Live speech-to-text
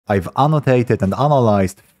I've annotated and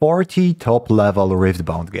analyzed 40 top-level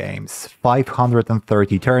Riftbound games,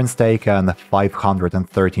 530 turns taken,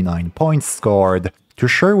 539 points scored, to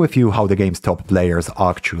share with you how the game's top players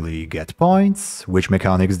actually get points, which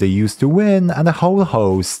mechanics they use to win, and a whole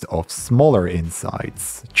host of smaller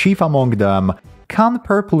insights. Chief among them, can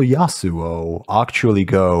Purple Yasuo actually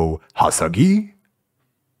go Hasagi?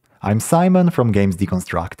 I'm Simon from Games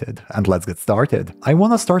Deconstructed, and let's get started. I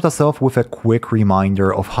wanna start us off with a quick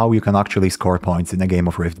reminder of how you can actually score points in a game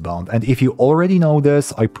of Riftbound, and if you already know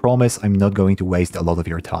this, I promise I'm not going to waste a lot of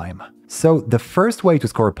your time. So the first way to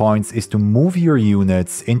score points is to move your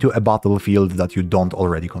units into a battlefield that you don't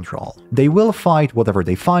already control. They will fight whatever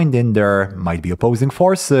they find in there, might be opposing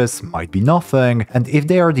forces, might be nothing, and if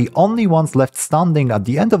they are the only ones left standing at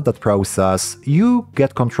the end of that process, you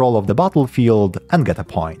get control of the battlefield and get a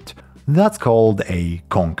point. That's called a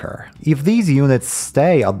conquer. If these units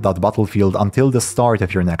stay at that battlefield until the start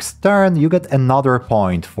of your next turn, you get another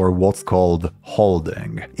point for what's called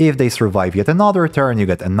holding. If they survive yet another turn, you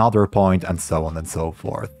get another point, and so on and so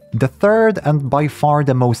forth. The third, and by far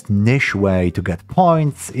the most niche way to get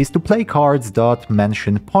points, is to play cards that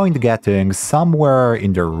mention point getting somewhere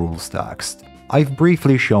in their rules text. I've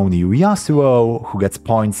briefly shown you Yasuo, who gets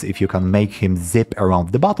points if you can make him zip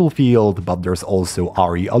around the battlefield, but there's also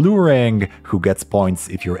Ari Alluring, who gets points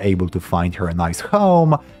if you're able to find her a nice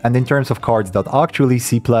home, and in terms of cards that actually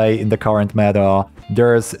see play in the current meta,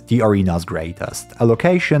 there's the Arena's Greatest, a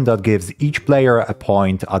location that gives each player a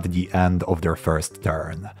point at the end of their first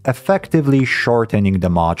turn, effectively shortening the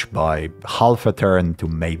match by half a turn to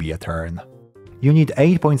maybe a turn. You need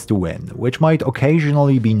 8 points to win, which might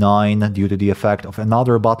occasionally be 9 due to the effect of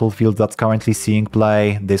another battlefield that's currently seeing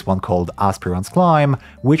play, this one called Aspirant's Climb,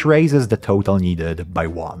 which raises the total needed by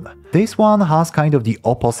 1. This one has kind of the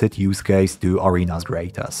opposite use case to Arena's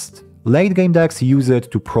Greatest. Late game decks use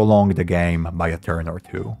it to prolong the game by a turn or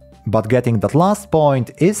two. But getting that last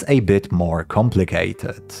point is a bit more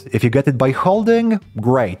complicated. If you get it by holding,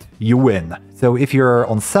 great, you win. So if you're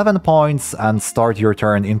on 7 points and start your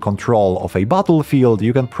turn in control of a battlefield,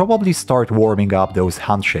 you can probably start warming up those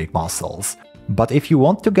handshake muscles. But if you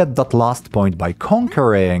want to get that last point by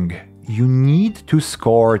conquering, you need to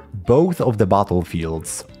score both of the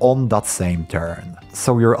battlefields on that same turn.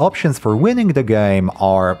 So your options for winning the game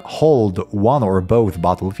are hold one or both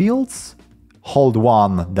battlefields, hold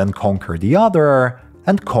one, then conquer the other,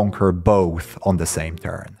 and conquer both on the same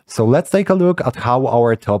turn. So let's take a look at how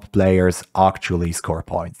our top players actually score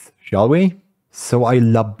points, shall we? So I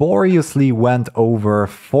laboriously went over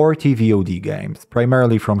 40 VOD games,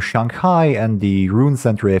 primarily from Shanghai and the Runes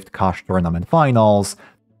 & Rift Cash Tournament Finals,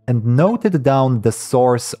 and noted down the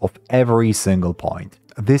source of every single point.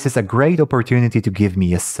 This is a great opportunity to give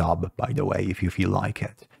me a sub, by the way, if you feel like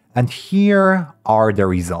it. And here are the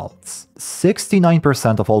results.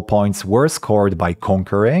 69% of all points were scored by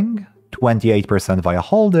conquering, 28% via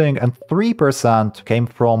holding, and 3% came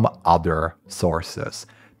from other sources.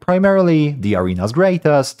 Primarily the Arena's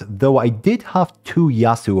Greatest, though I did have 2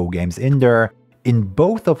 Yasuo games in there, in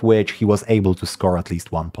both of which he was able to score at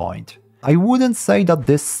least 1 point. I wouldn't say that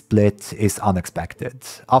this split is unexpected.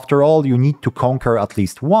 After all, you need to conquer at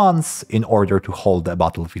least once in order to hold a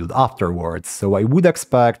battlefield afterwards, so I would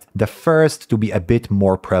expect the first to be a bit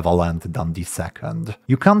more prevalent than the second.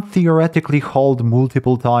 You can theoretically hold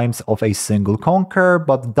multiple times of a single conquer,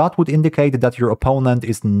 but that would indicate that your opponent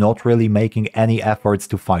is not really making any efforts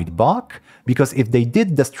to fight back, because if they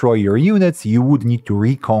did destroy your units, you would need to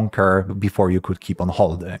reconquer before you could keep on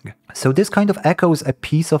holding. So this kind of echoes a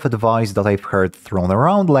piece of advice that I've heard thrown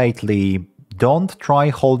around lately: don't try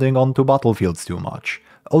holding onto battlefields too much.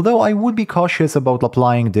 Although I would be cautious about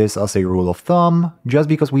applying this as a rule of thumb, just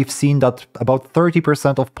because we've seen that about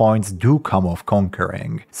 30% of points do come off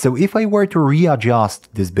conquering. So if I were to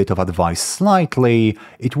readjust this bit of advice slightly,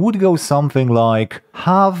 it would go something like,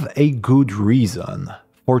 have a good reason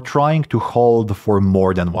for trying to hold for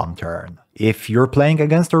more than 1 turn. If you're playing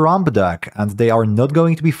against a ramp deck and they are not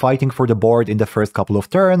going to be fighting for the board in the first couple of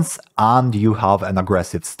turns, and you have an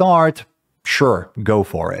aggressive start, sure, go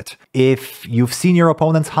for it. If you've seen your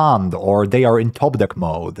opponent's hand or they are in top deck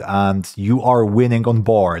mode and you are winning on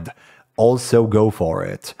board, also go for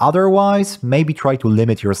it. Otherwise, maybe try to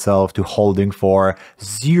limit yourself to holding for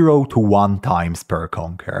 0 to 1 times per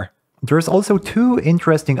conquer. There's also 2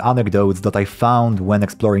 interesting anecdotes that I found when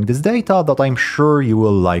exploring this data that I'm sure you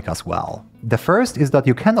will like as well. The first is that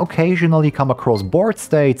you can occasionally come across board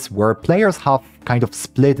states where players have kind of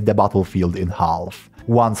split the battlefield in half.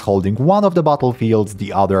 One's holding one of the battlefields,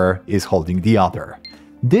 the other is holding the other.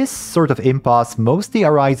 This sort of impasse mostly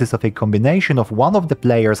arises of a combination of one of the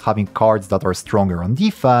players having cards that are stronger on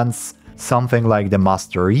defense, something like the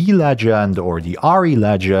Master Yi legend or the Ari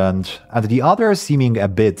legend, and the other seeming a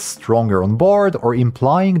bit stronger on board or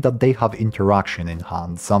implying that they have interaction in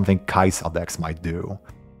hand, something Kai'Sa decks might do.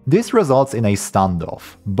 This results in a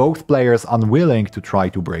standoff, both players unwilling to try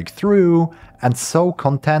to break through, and so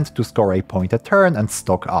content to score a point a turn and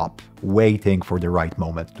stock up, waiting for the right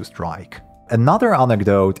moment to strike. Another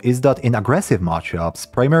anecdote is that in aggressive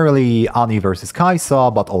matchups, primarily Ani versus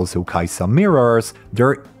Kai'Sa, but also Kai'Sa mirrors,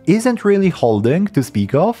 there isn't really holding to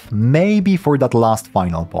speak of, maybe for that last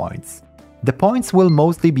final points. The points will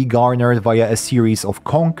mostly be garnered via a series of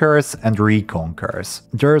conquers and reconquers.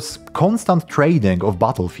 There's constant trading of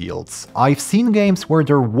battlefields. I've seen games where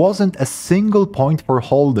there wasn't a single point for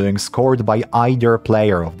holding scored by either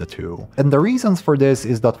player of the two. And the reasons for this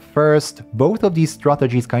is that first, both of these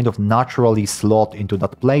strategies kind of naturally slot into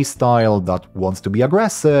that playstyle that wants to be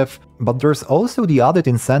aggressive, but there's also the added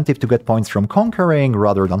incentive to get points from conquering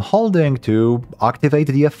rather than holding to activate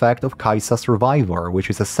the effect of Kai'Sa Survivor, which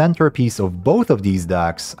is a centerpiece of both of these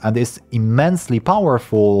decks and is immensely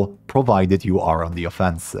powerful provided you are on the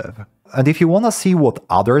offensive. And if you wanna see what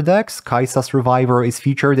other decks Kai'Sa Survivor is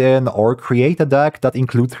featured in, or create a deck that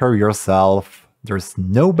includes her yourself, there's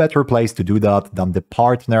no better place to do that than the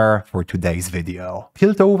partner for today's video.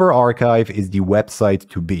 Piltover Archive is the website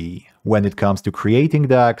to be when it comes to creating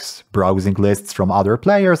decks, browsing lists from other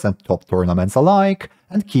players and top tournaments alike,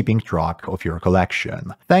 and keeping track of your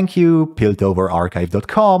collection. Thank you,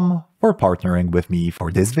 piltoverarchive.com, for partnering with me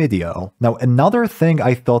for this video. Now, another thing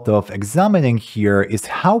I thought of examining here is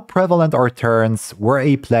how prevalent are turns where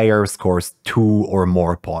a player scores 2 or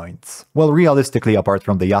more points. Well, realistically, apart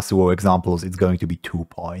from the Yasuo examples, it's going to be 2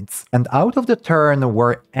 points. And out of the turn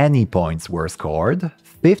where any points were scored,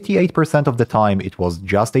 58% of the time it was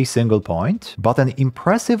just a single point, but an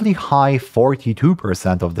impressively high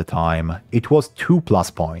 42% of the time it was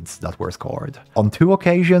 2+ points that were scored. On 2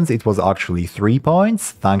 occasions it was actually 3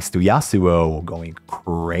 points, thanks to Yasuo going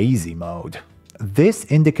crazy mode. This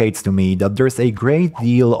indicates to me that there's a great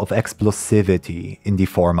deal of explosivity in the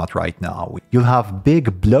format right now. You'll have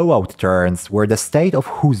big blowout turns where the state of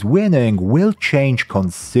who's winning will change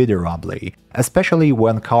considerably, especially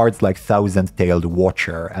when cards like Thousand-Tailed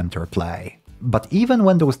Watcher enter play. But even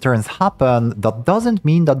when those turns happen, that doesn't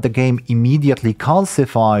mean that the game immediately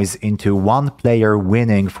calcifies into one player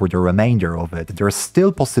winning for the remainder of it. There's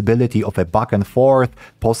still possibility of a back and forth,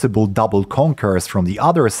 possible double conquers from the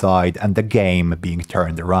other side, and the game being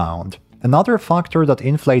turned around. Another factor that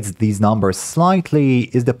inflates these numbers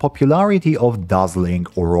slightly is the popularity of dazzling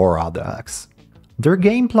Aurora decks. Their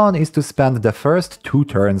game plan is to spend the first 2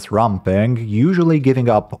 turns ramping, usually giving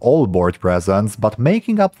up all board presence, but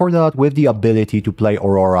making up for that with the ability to play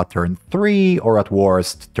Aurora turn 3 or at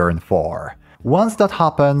worst turn 4. Once that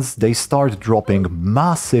happens, they start dropping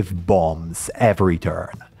massive bombs every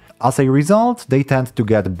turn. As a result, they tend to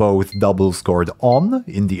get both double scored on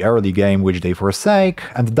in the early game, which they forsake,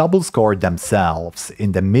 and double scored themselves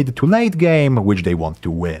in the mid to late game, which they want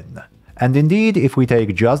to win. And indeed, if we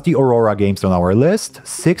take just the Aurora games on our list,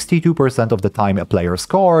 62% of the time a player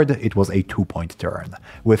scored, it was a 2-point turn,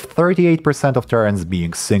 with 38% of turns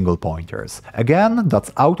being single pointers. Again,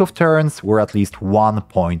 that's out of turns where at least 1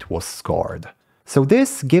 point was scored. So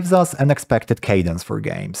this gives us an expected cadence for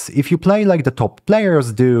games. If you play like the top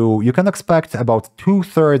players do, you can expect about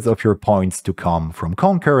 2/3 of your points to come from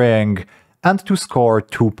conquering, and to score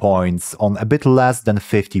 2 points on a bit less than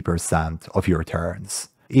 50% of your turns.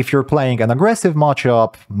 If you're playing an aggressive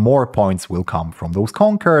matchup, more points will come from those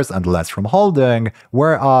conquers and less from holding,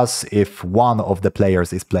 whereas if one of the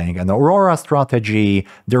players is playing an Aurora strategy,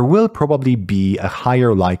 there will probably be a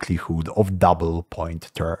higher likelihood of double point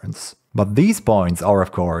turns. But these points are,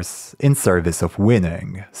 of course, in service of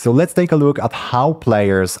winning. So let's take a look at how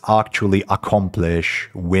players actually accomplish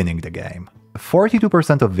winning the game.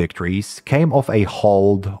 42% of victories came off a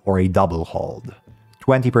hold or a double hold.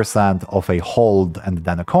 20% of a hold and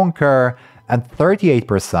then a conquer, and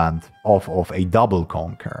 38% off of a double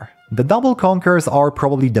conquer. The double conquers are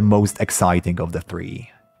probably the most exciting of the 3.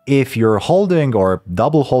 If you're holding, or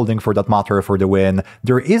double holding for that matter, for the win,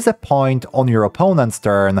 there is a point on your opponent's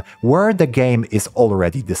turn where the game is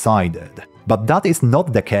already decided. But that is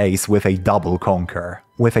not the case with a double conquer.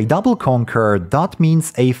 With a double conquer, that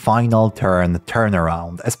means a final turn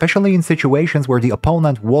turnaround, especially in situations where the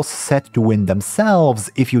opponent was set to win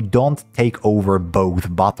themselves if you don't take over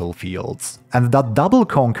both battlefields. And that double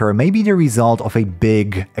conquer may be the result of a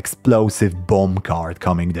big, explosive bomb card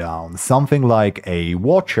coming down, something like a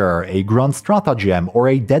Watcher, a Grand Stratagem, or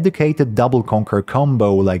a dedicated double conquer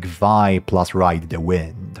combo like Vi plus Ride the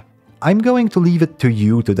Wind. I'm going to leave it to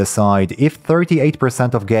you to decide if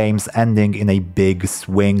 38% of games ending in a big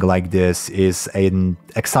swing like this is an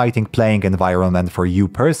exciting playing environment for you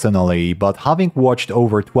personally, but having watched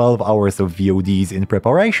over 12 hours of VODs in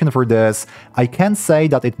preparation for this, I can say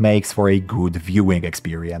that it makes for a good viewing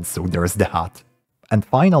experience, so there's that. And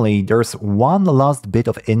finally, there's one last bit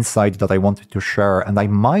of insight that I wanted to share, and I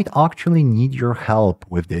might actually need your help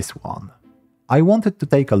with this one. I wanted to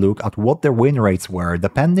take a look at what their win rates were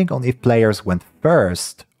depending on if players went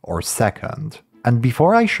first or second. And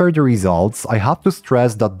before I share the results, I have to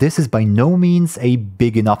stress that this is by no means a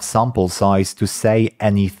big enough sample size to say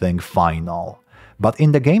anything final. But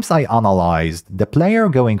in the games I analyzed, the player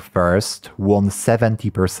going first won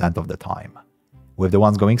 70% of the time, with the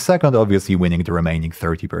ones going second obviously winning the remaining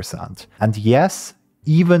 30%. And yes,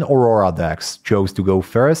 even Aurora decks chose to go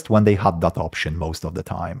first when they had that option most of the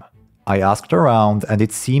time. I asked around, and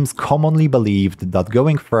it seems commonly believed that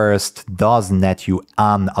going first does net you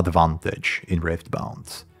an advantage in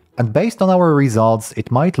Riftbound. And based on our results, it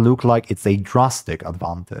might look like it's a drastic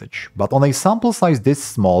advantage, but on a sample size this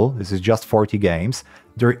small, this is just 40 games,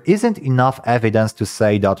 there isn't enough evidence to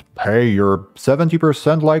say that, hey, you're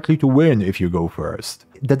 70% likely to win if you go first.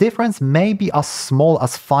 The difference may be as small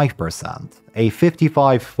as 5%, a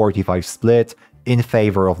 55-45 split, in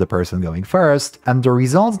favor of the person going first, and the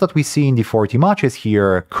results that we see in the 40 matches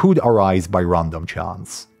here could arise by random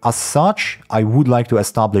chance. As such, I would like to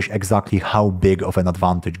establish exactly how big of an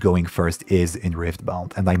advantage going first is in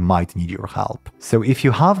Riftbound, and I might need your help. So if you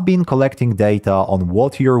have been collecting data on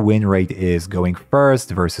what your win rate is going first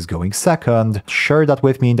versus going second, share that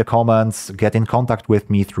with me in the comments, get in contact with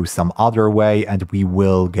me through some other way, and we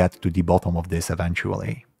will get to the bottom of this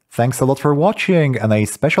eventually. Thanks a lot for watching, and a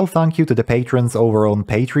special thank you to the patrons over on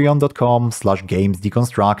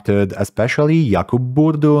patreon.com/gamesdeconstructed, especially Jakub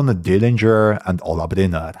Burdun, Dillinger, and Ola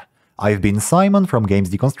Brynner. I've been Simon from Games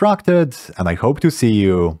Deconstructed, and I hope to see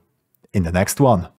you in the next one.